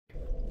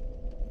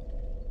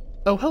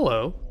Oh,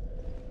 hello.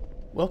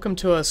 Welcome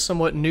to a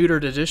somewhat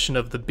neutered edition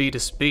of the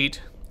Betus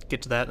Beat.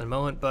 Get to that in a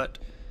moment, but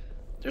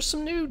there's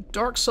some new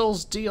Dark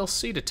Souls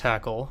DLC to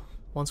tackle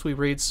once we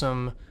read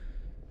some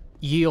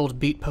yield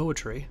beat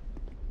poetry.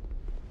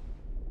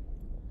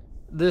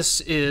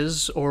 This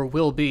is, or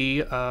will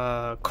be,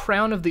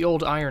 Crown of the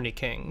Old Irony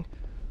King,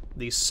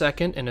 the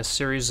second in a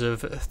series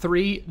of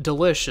 3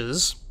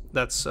 delicious,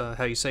 that's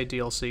how you say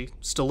DLC,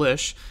 it's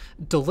delish,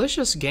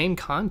 delicious game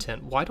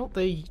content. Why don't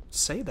they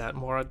say that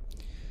more?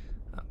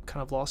 I'm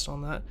kind of lost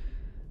on that.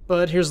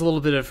 But here's a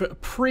little bit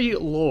of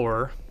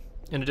pre-lore,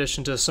 in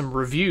addition to some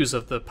reviews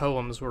of the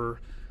poems were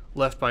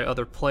left by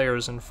other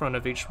players in front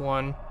of each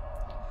one.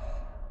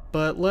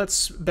 But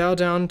let's bow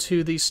down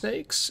to the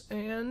snakes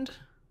and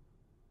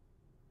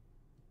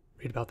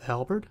read about the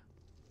halberd.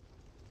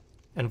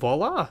 And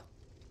voila!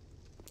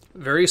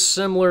 Very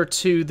similar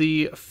to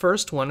the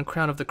first one,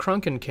 Crown of the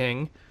Crunken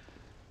King.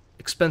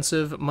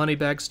 Expensive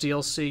Moneybags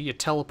DLC, you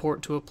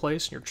teleport to a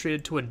place and you're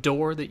treated to a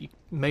door that you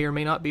may or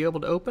may not be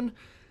able to open.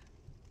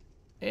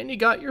 And you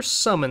got your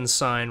summon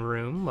sign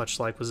room, much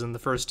like was in the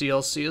first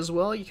DLC as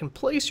well. You can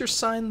place your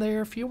sign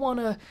there if you want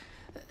to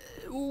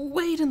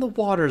wade in the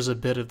waters a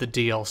bit of the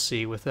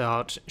DLC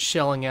without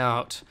shelling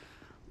out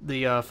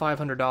the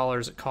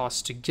 $500 it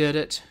costs to get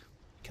it.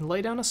 You can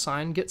lay down a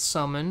sign, get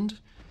summoned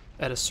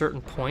at a certain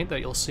point that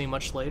you'll see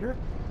much later.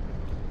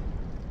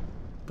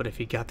 But if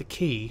you got the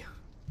key...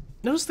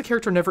 Notice the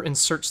character never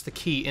inserts the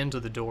key into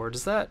the door.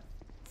 Does that,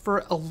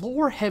 for a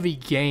lore-heavy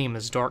game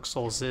as Dark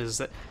Souls is,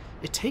 that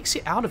it takes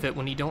you out of it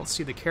when you don't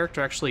see the character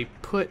actually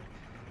put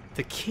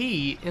the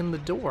key in the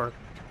door.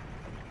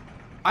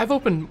 I've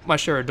opened my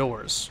share of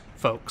doors,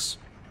 folks.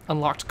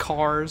 Unlocked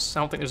cars. I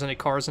don't think there's any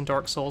cars in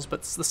Dark Souls, but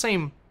it's the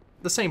same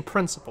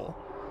principle.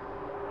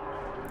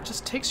 It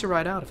just takes you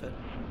right out of it.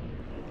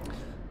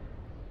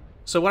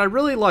 So what I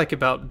really like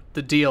about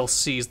the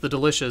DLCs, the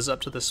delicious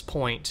up to this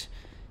point,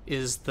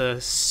 is the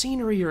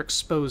scenery you're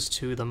exposed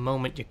to the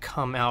moment you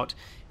come out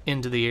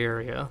into the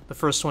area. The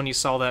first one you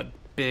saw that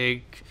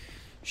big,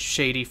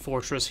 shady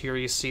fortress. Here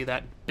you see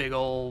that big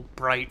old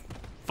bright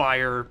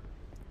fire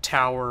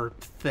tower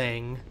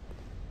thing.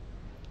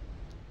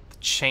 The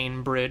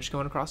chain bridge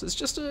going across. It's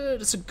just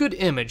it's a good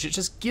image. It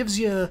just gives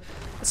you,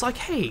 it's like,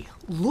 hey,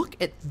 look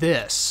at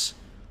this.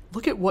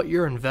 Look at what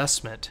your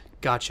investment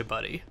got you,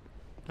 buddy.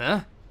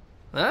 Huh?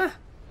 Huh?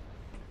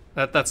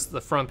 That's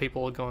the front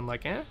people going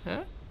like, eh?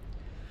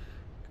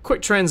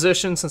 Quick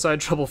transition, since I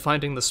had trouble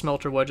finding the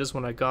smelter wedges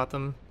when I got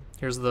them.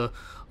 Here's the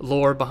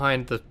lore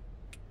behind the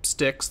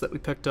sticks that we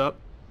picked up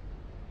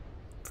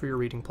for your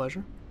reading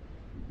pleasure.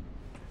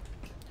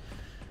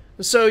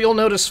 So you'll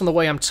notice from the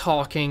way I'm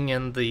talking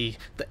and the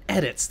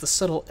edits, the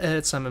subtle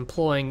edits I'm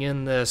employing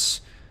in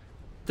this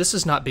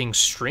is not being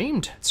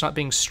streamed. It's not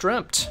being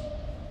stripped.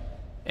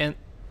 And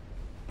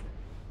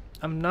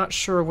I'm not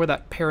sure where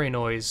that parry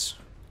noise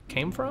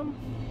came from.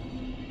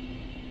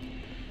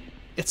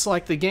 It's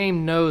like the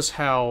game knows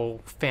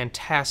how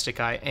fantastic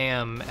I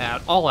am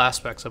at all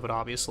aspects of it,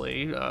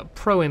 obviously,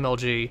 pro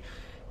MLG,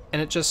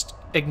 and it just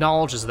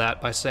acknowledges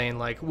that by saying,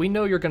 like, we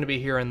know you're going to be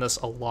hearing this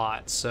a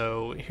lot,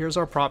 so here's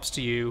our props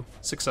to you,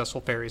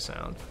 successful parry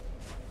sound.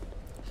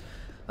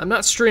 I'm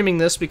not streaming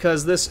this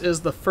because this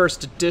is the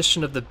first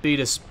edition of the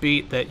Betus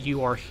Beat that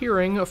you are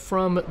hearing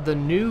from the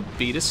new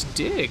Betus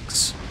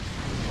Digs.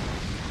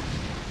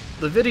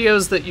 The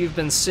videos that you've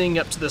been seeing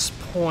up to this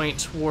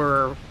point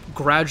were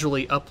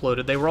gradually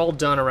uploaded. They were all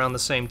done around the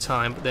same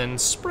time, but then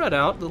spread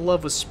out. The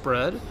love was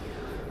spread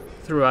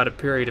throughout a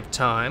period of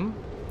time.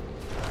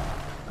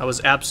 I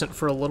was absent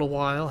for a little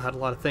while, had a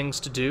lot of things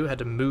to do, had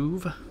to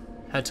move,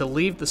 had to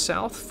leave the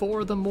South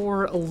for the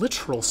more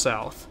literal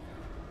South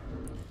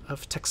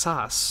of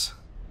Texas.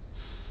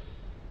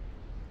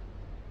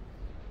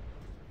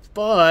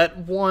 But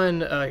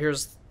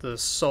here's the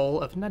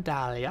soul of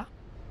Nadalia.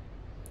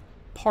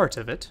 Part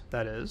of it,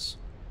 that is.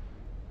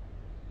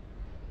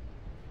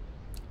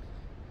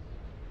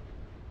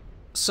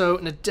 So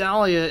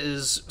Nadalia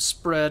is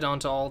spread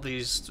onto all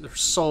these, their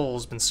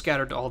souls been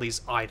scattered to all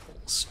these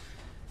idols.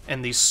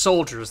 And these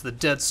soldiers, the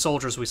dead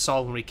soldiers we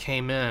saw when we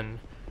came in,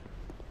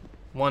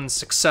 one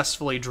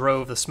successfully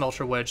drove the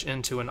smelter wedge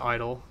into an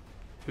idol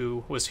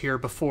who was here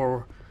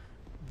before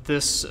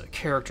this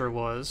character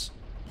was.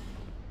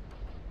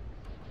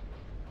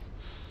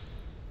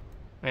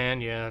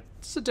 And yeah,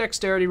 it's a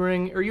dexterity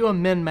ring. Are you a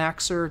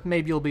min-maxer?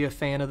 Maybe you'll be a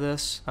fan of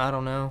this. I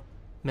don't know.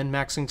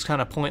 Min-maxing's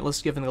kind of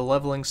pointless given the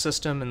leveling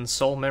system and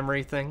soul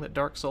memory thing that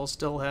Dark Souls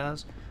still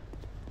has.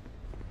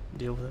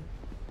 Deal with it.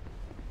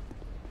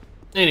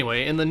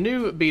 Anyway, in the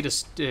new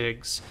Betus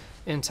Digs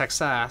in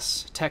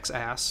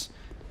Texas,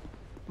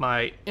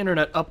 my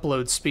internet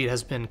upload speed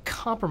has been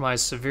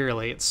compromised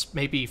severely. It's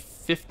maybe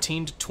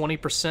 15 to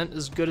 20%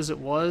 as good as it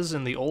was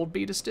in the old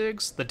Betus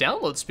Digs. The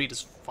download speed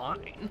is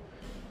fine,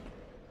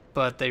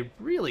 but they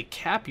really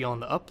cap you on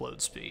the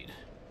upload speed.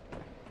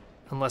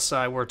 Unless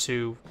I were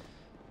to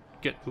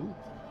get... Ooh.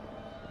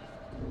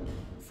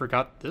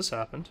 Forgot this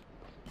happened.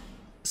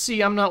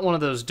 See, I'm not one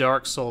of those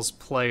Dark Souls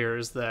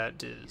players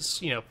that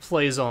is,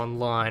 plays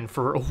online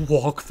for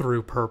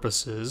walkthrough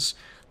purposes.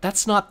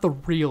 That's not the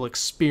real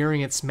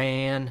experience,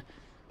 man.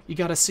 You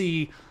gotta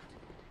see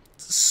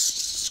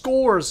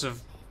scores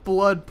of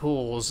blood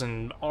pools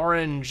and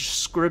orange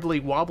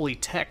scribbly wobbly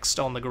text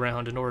on the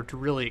ground in order to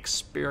really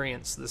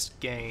experience this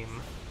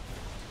game.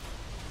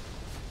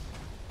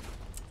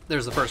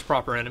 There's the first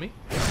proper enemy.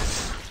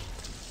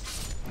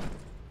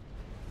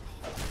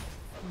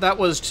 That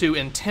was to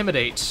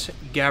intimidate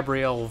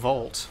Gabrielle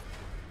Volt.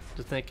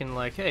 To thinking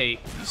like, hey,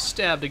 you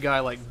stabbed a guy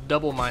like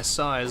double my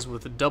size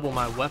with double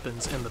my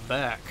weapons in the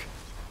back.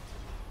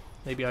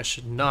 Maybe I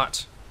should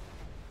not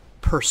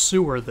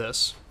pursuer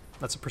this.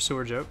 That's a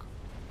pursuer joke.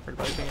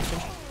 Everybody paying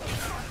attention?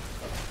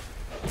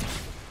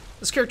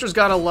 This character's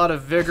got a lot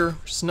of vigor,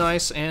 which is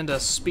nice, and a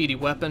speedy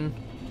weapon.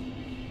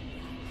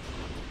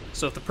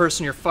 So if the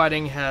person you're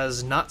fighting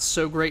has not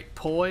so great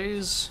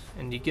poise,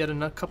 and you get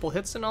a couple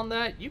hits in on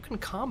that, you can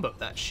combo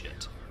that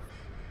shit.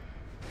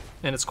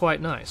 And it's quite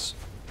nice.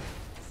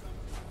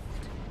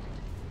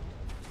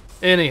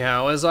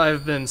 Anyhow, as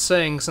I've been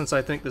saying since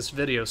I think this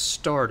video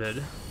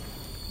started,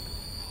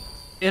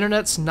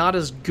 internet's not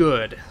as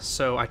good.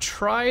 So I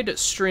tried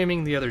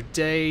streaming the other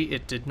day,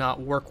 it did not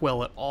work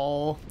well at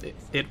all.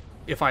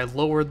 If I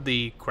lowered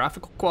the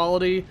graphical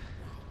quality,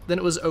 then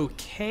it was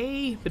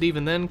okay, but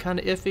even then kind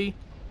of iffy.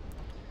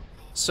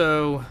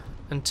 So,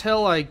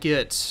 until I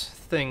get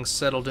things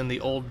settled in the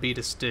old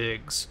Betus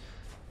digs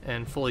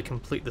and fully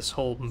complete this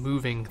whole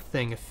moving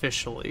thing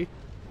officially,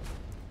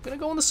 I'm gonna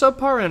go on the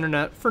subpar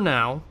internet for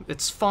now.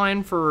 It's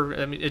fine for,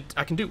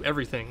 I can do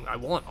everything I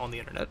want on the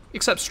internet,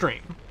 except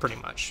stream, pretty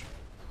much.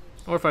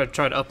 Or if I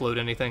try to upload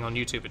anything on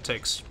YouTube, it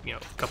takes, a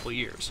couple of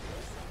years.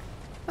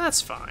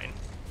 That's fine.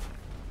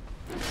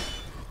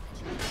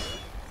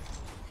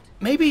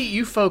 Maybe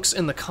you folks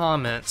in the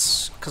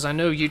comments, because I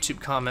know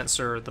YouTube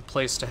comments are the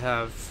place to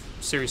have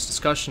serious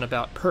discussion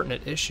about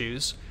pertinent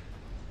issues,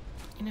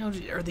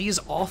 are these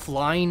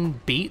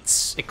offline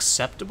beats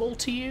acceptable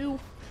to you?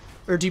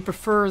 Or do you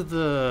prefer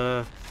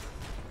the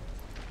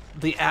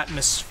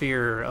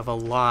atmosphere of a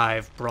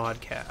live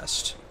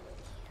broadcast,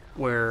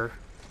 where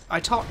I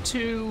talk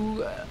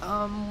to,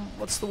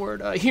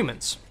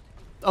 humans,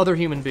 other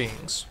human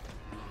beings,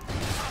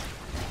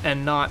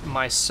 and not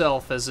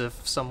myself as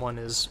if someone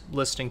is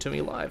listening to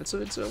me live. It's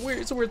a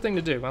weird thing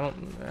to do. Why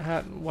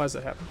does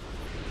that happen?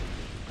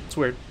 It's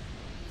weird.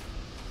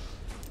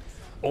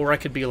 Or I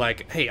could be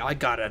like, hey, I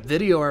got a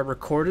video I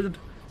recorded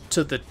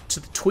to the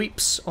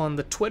tweeps on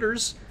the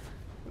Twitters.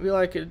 Be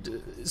like,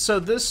 so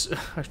this,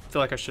 I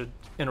feel like I should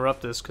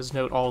interrupt this because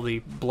note all the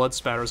blood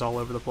spatters all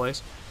over the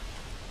place.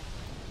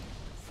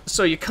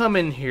 So you come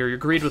in here, you're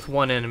greeted with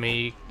one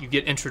enemy, you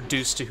get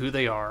introduced to who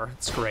they are,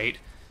 it's great.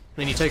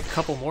 Then you take a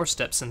couple more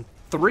steps and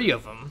 3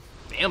 of them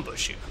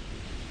ambush you.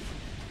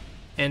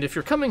 And if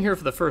you're coming here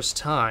for the first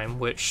time,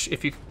 which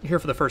if you're here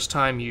for the first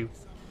time you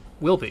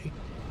will be,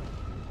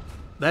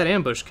 that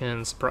ambush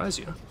can surprise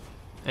you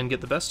and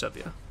get the best of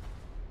you.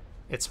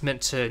 It's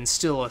meant to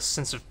instill a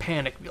sense of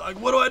panic, be like,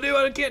 what do?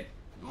 I get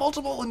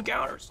multiple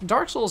encounters.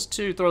 Dark Souls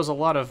 2 throws a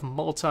lot of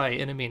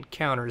multi-enemy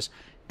encounters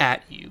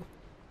at you.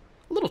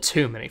 A little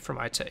too many for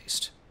my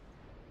taste.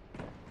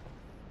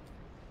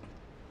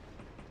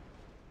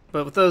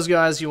 But with those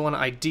guys, you want to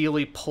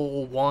ideally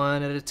pull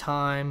 1 at a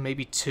time,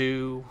 maybe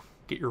 2,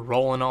 get your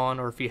rolling on,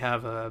 or if you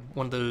have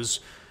one of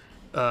those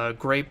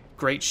great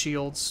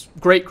shields,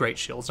 great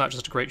shields, not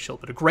just a great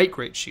shield, but a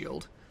great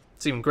shield.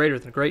 It's even greater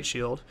than a great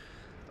shield.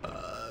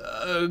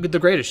 The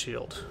greatest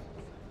shield,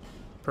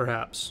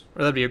 perhaps.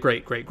 Or that'd be a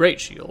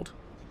great shield.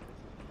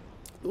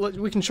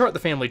 We can chart the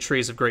family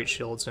trees of great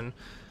shields and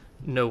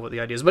know what the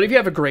idea is. But if you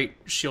have a great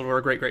shield or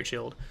a great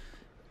shield,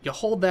 you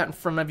hold that in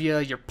front of you,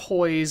 your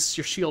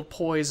shield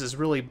poise is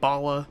really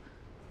bala,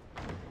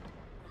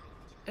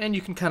 and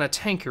you can kind of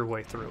tank your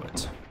way through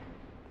it.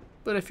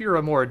 But if you're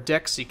a more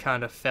dexy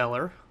kind of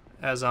feller,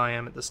 as I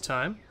am at this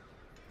time,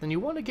 then you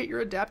want to get your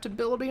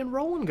adaptability and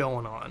rolling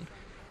going on.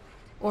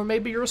 Or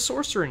maybe you're a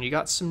sorcerer and you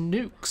got some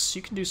nukes.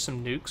 You can do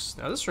some nukes.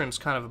 Now this room's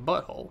kind of a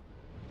butthole.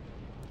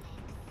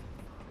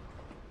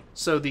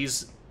 So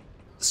these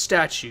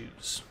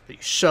statues that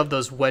you shove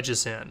those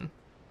wedges in,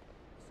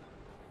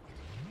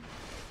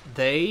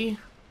 they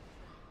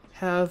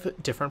have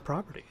different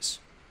properties.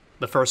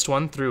 The first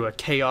one threw a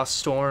chaos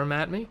storm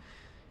at me.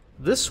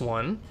 This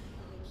one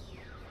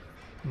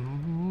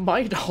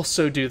might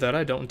also do that,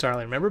 I don't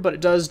entirely remember, but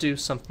it does do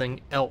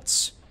something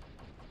else.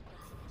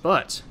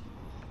 But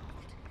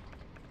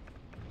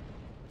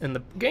in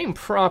the game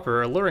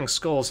proper, Alluring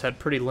Skulls had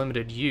pretty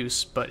limited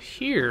use, but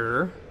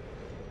here,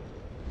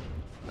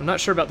 I'm not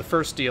sure about the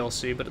first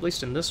DLC, but at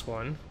least in this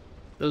one,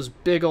 those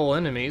big ol'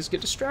 enemies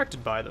get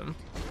distracted by them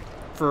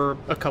for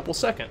a couple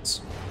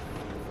seconds.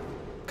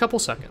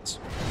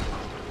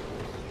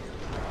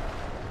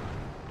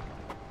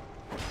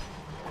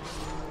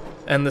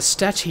 And the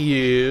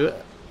statue,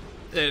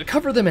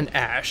 cover them in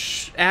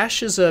ash.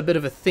 Ash is a bit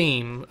of a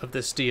theme of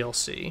this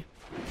DLC.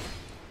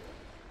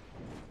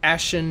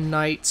 Ashen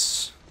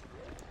Knights,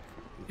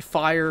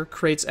 Fire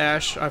creates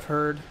ash, I've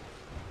heard,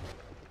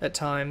 at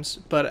times.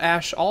 But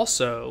ash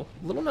also,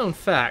 little known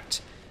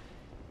fact,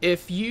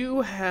 if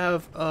you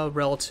have a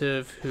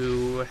relative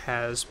who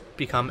has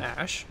become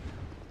ash,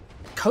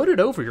 coat it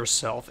over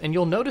yourself, and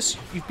you'll notice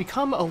you've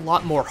become a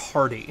lot more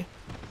hardy.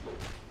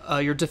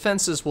 Your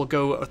defenses will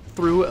go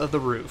through the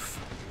roof.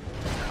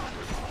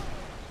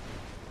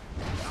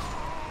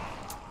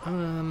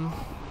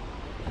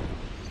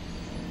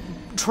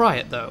 Try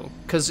it, though,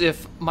 because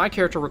if my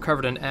character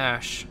recovered in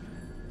ash,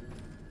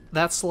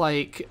 that's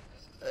like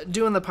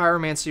doing the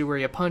pyromancy where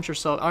you punch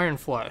yourself, Iron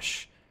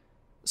Flesh.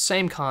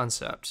 Same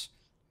concept.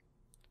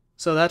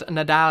 So that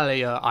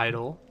Nadalia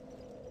idol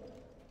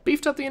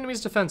beefed up the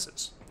enemy's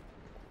defenses.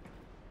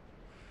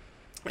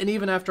 And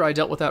even after I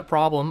dealt with that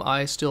problem,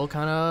 I still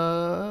kind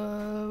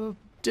of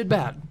did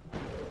bad.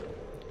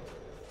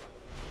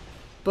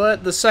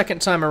 But the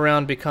second time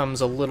around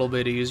becomes a little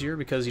bit easier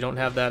because you don't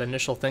have that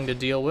initial thing to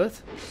deal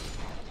with.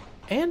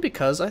 And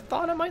because I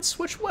thought I might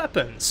switch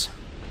weapons.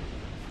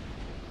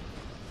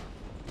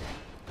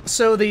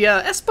 So the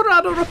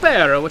Esperado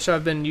Reparo, which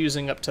I've been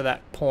using up to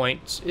that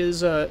point,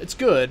 is it's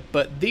good,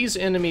 but these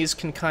enemies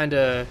can kind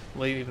of,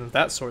 well, even with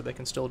that sword they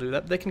can still do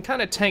that, they can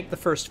kind of tank the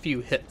first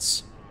few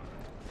hits.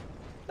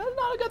 That's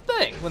not a good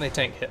thing when they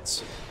tank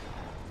hits.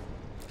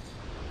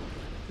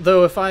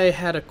 Though if I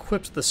had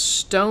equipped the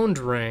Stoned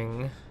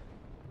Ring,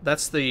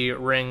 that's the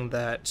ring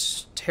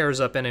that tears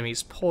up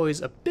enemies'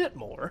 poise a bit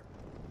more.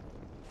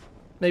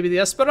 Maybe the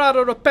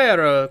Esperado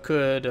Reparo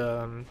could,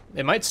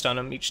 it might stun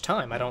them each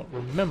time, I don't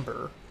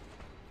remember.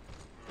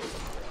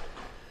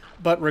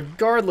 But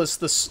regardless,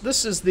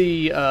 this is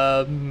the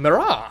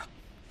Mirah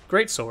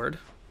Greatsword.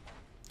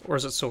 Or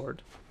is it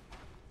sword?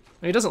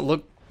 I mean, it doesn't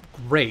look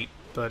great,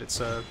 but it's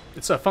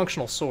a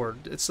functional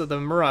sword. It's the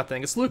Mirah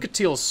thing. It's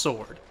Lucatil's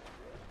sword.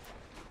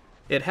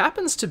 It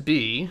happens to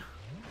be,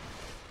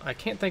 I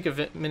can't think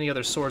of many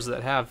other swords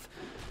that have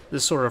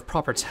this sort of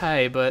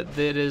property, but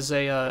it is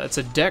it's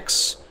a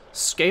dex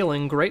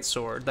scaling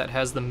greatsword that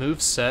has the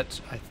moveset,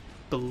 I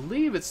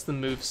believe it's the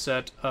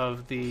moveset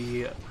of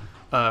the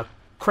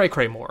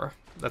Cray Moor.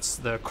 That's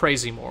the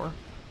Crazy Moor.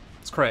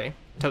 It's Cray.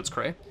 Totes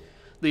Cray.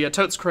 The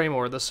Totes Cray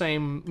Moor, the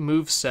same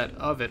moveset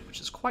of it, which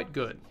is quite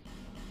good.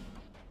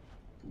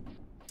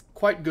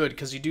 Quite good,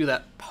 because you do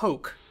that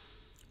poke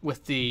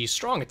with the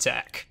strong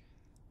attack.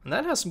 And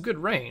that has some good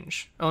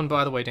range. Oh, and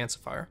by the way, Dance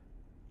of Fire.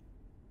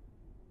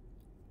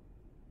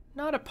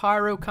 Not a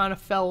pyro kind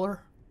of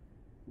feller.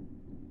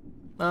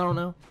 I don't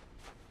know.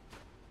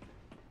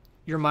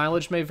 Your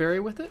mileage may vary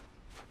with it.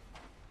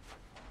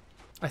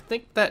 I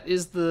think that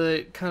is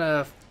the kind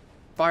of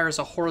fires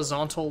a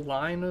horizontal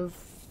line of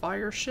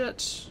fire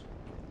shit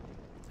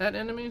at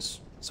enemies.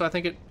 So I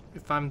think it,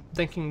 if I'm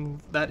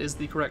thinking that is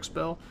the correct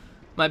spell,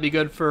 might be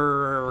good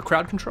for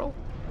crowd control.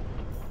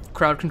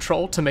 Crowd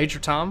control to Major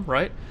Tom,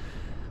 right?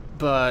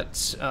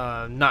 But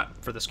not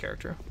for this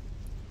character.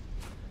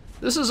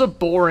 This is a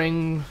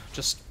boring,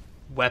 just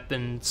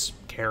weapons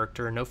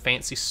character, no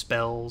fancy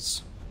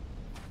spells.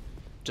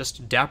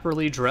 Just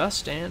dapperly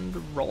dressed and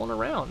rolling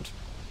around.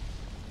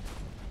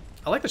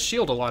 I like the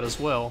shield a lot as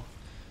well.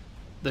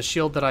 The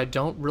shield that I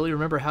don't really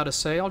remember how to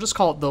say. I'll just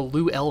call it the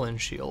Llewellyn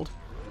shield.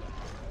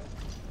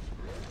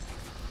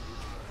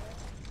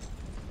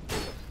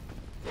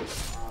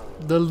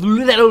 The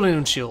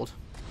Llewellyn shield.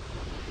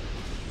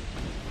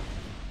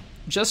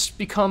 Just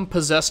become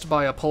possessed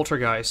by a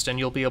poltergeist and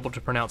you'll be able to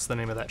pronounce the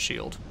name of that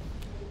shield.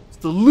 It's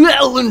the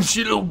Llewellyn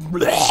shield.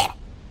 That's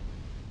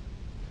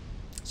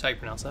how you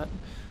pronounce that.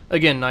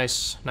 Again,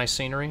 nice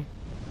scenery.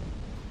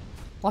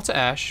 Lots of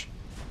ash.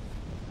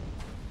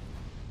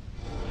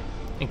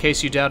 In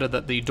case you doubted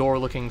that the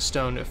door-looking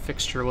stone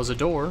fixture was a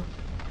door,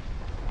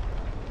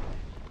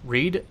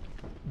 read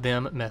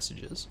them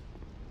messages.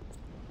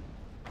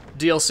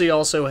 DLC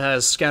also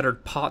has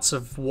scattered pots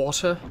of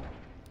water.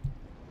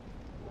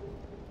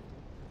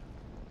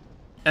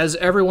 As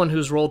everyone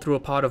who's rolled through a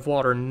pot of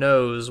water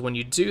knows, when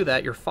you do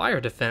that, your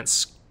fire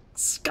defense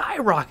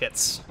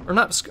skyrockets. Or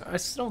not, I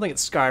still don't think it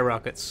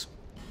skyrockets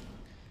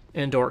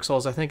in Dark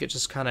Souls. I think it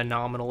just kind of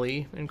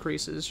nominally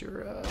increases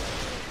your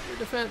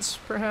defense,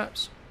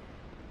 perhaps.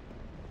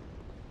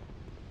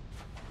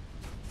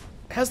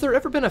 Has there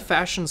ever been a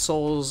Fashion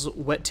Souls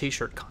wet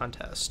t-shirt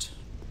contest?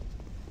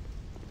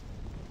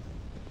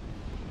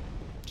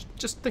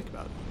 Just think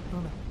about it. I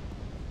don't know.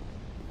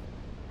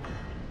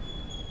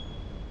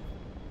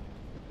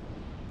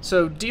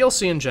 So,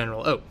 DLC in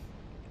general. Oh,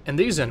 and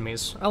these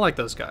enemies, I like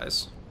those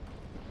guys.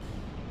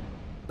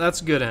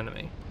 That's a good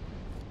enemy.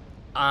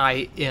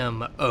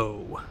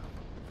 IMO.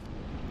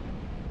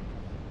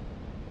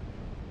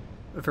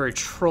 A very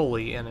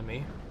trolly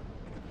enemy.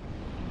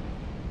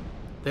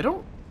 They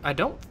don't, I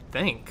don't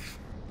think,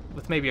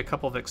 with maybe a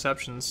couple of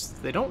exceptions,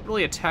 they don't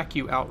really attack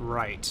you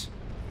outright.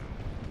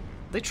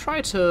 They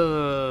try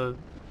to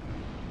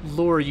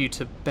lure you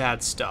to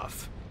bad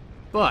stuff.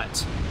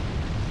 But,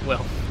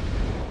 well,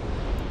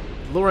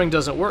 luring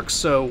doesn't work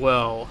so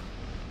well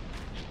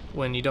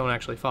when you don't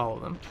actually follow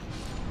them.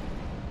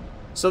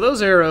 So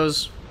those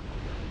arrows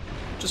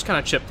just kind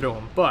of chip through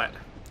them, but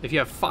If you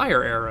have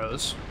fire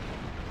arrows,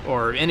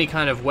 or any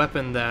kind of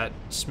weapon that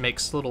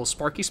makes little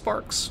sparky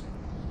sparks,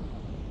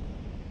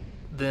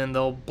 then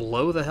they'll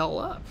blow the hell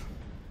up.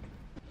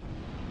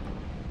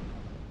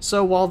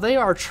 So while they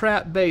are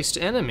trap-based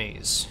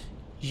enemies,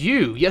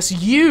 you, yes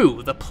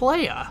you, the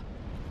player,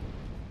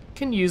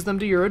 can use them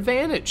to your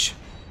advantage.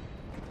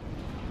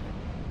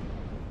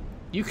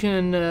 You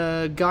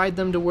can guide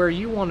them to where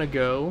you want to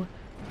go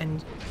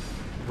and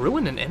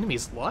ruin an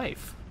enemy's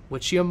life,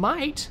 which you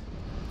might.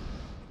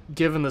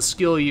 Given the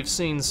skill you've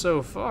seen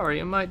so far,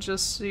 you might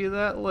just see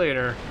that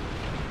later.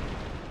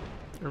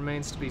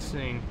 Remains to be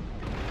seen.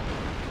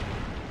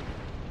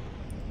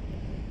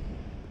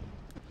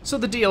 So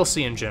the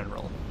DLC in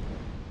general.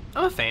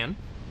 I'm a fan.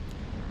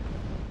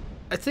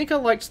 I think I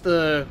liked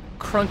the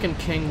Crunkin'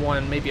 King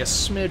one maybe a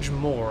smidge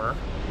more.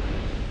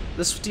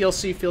 This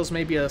DLC feels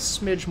maybe a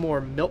smidge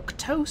more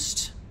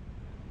milquetoast,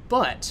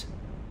 but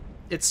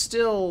it's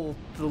still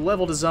the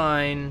level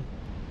design,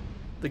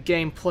 the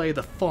gameplay,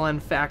 the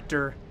fun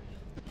factor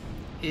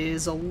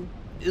is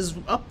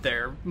up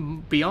there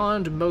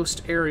beyond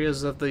most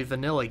areas of the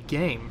vanilla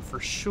game for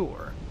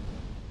sure.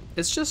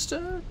 It's just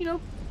you know,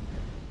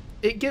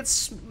 it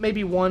gets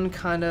maybe one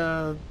kind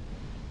of,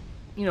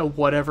 you know,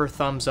 whatever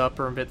thumbs up,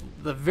 or at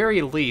the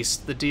very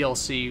least the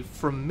DLC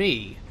from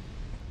me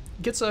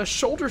gets a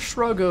shoulder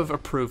shrug of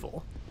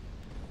approval.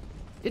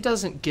 It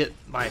doesn't get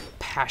my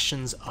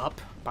passions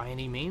up by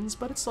any means,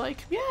 but it's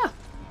like, yeah,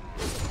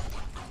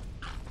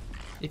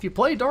 if you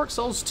play Dark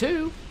Souls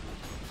 2,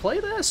 play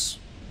this.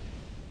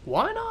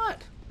 Why not?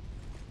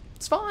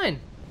 It's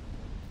fine.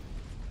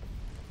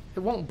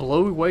 It won't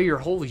blow away your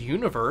whole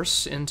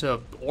universe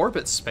into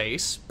orbit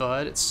space,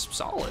 but it's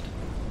solid.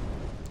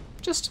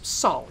 Just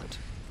solid.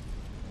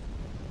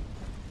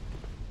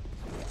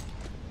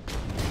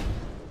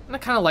 And I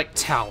kind of like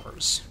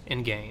towers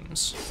in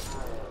games.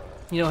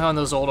 You know how in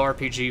those old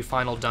RPG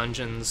final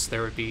dungeons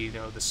there would be, you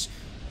know, this,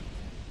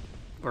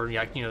 or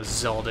yeah, you know,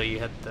 Zelda, you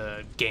had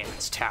the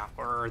Ganon's Tower,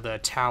 or the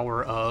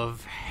Tower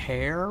of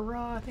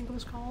Hera, I think it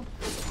was called.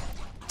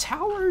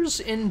 Towers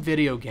in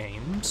video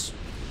games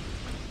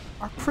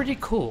are pretty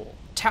cool.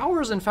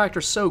 Towers, in fact,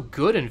 are so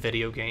good in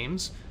video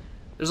games,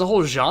 there's a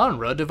whole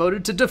genre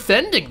devoted to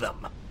defending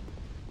them.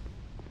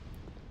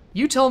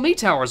 You tell me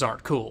towers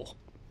aren't cool.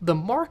 The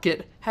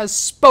market has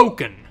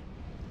spoken.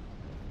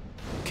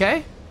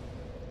 Okay?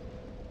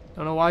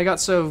 Don't know why I got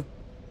so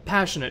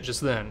passionate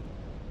just then,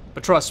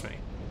 but trust me.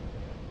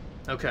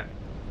 Okay.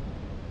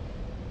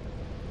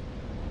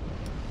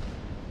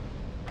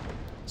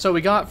 So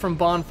we got from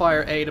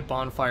Bonfire A to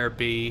Bonfire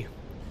B.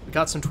 We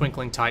got some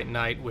Twinkling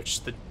Titanite,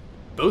 which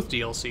both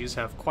DLCs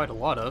have quite a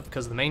lot of,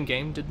 because the main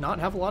game did not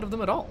have a lot of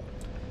them at all.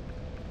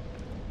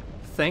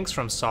 Thanks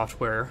From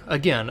Software.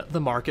 Again,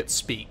 the market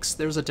speaks.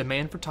 There's a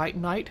demand for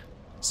Titanite,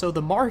 so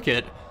the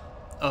market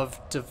of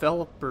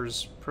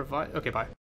developers provide... Okay, bye.